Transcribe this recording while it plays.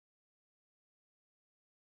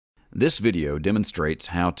This video demonstrates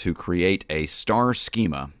how to create a star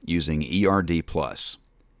schema using ERD+.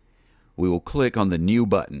 We will click on the New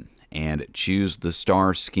button and choose the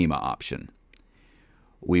star schema option.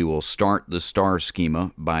 We will start the star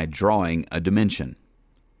schema by drawing a dimension.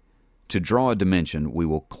 To draw a dimension, we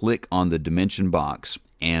will click on the dimension box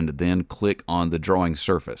and then click on the drawing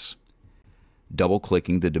surface.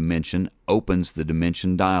 Double-clicking the dimension opens the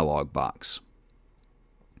dimension dialog box.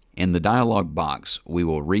 In the dialog box, we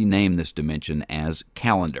will rename this dimension as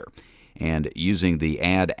calendar, and using the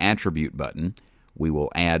Add Attribute button, we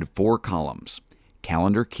will add 4 columns: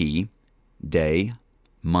 calendar key, day,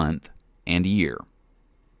 month, and year.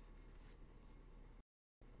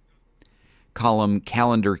 Column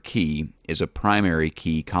calendar key is a primary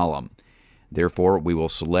key column. Therefore, we will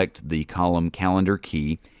select the column calendar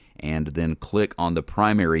key and then click on the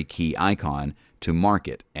primary key icon to mark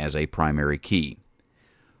it as a primary key.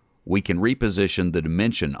 We can reposition the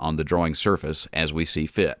dimension on the drawing surface as we see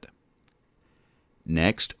fit.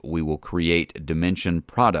 Next, we will create dimension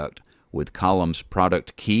product with columns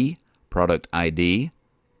product key, product ID,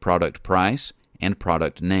 product price, and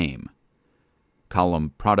product name.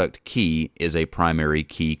 Column product key is a primary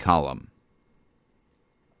key column.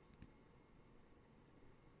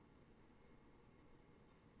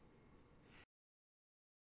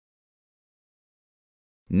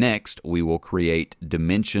 Next, we will create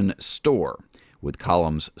dimension store with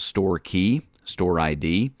columns store key, store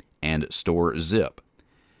ID, and store zip.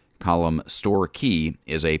 Column store key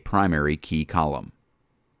is a primary key column.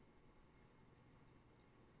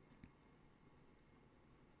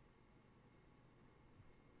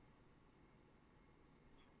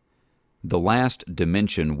 The last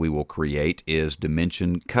dimension we will create is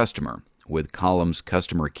dimension customer with columns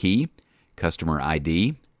customer key, customer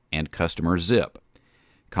ID, and customer zip.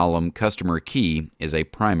 Column customer key is a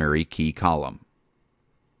primary key column.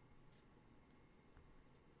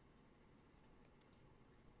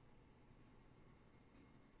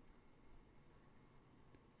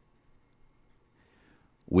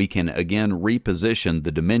 We can again reposition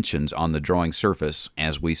the dimensions on the drawing surface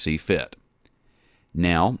as we see fit.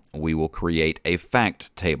 Now we will create a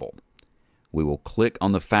fact table. We will click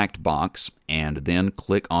on the fact box and then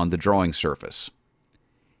click on the drawing surface.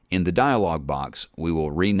 In the dialog box, we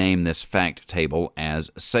will rename this fact table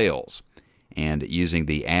as sales, and using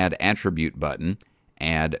the Add Attribute button,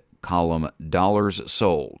 add column dollars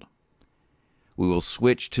sold. We will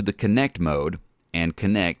switch to the Connect mode and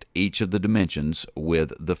connect each of the dimensions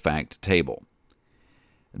with the fact table.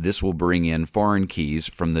 This will bring in foreign keys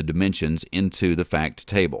from the dimensions into the fact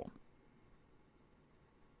table.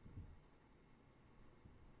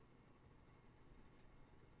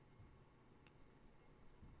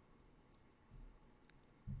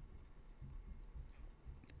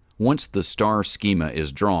 Once the star schema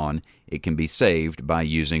is drawn, it can be saved by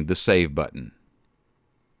using the Save button.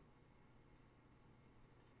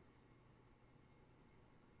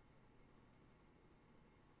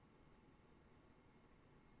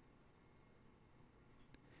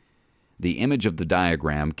 The image of the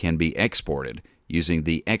diagram can be exported using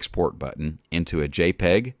the Export button into a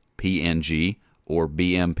JPEG, PNG, or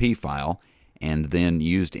BMP file, and then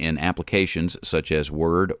used in applications such as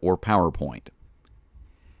Word or PowerPoint.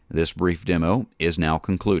 This brief demo is now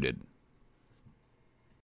concluded.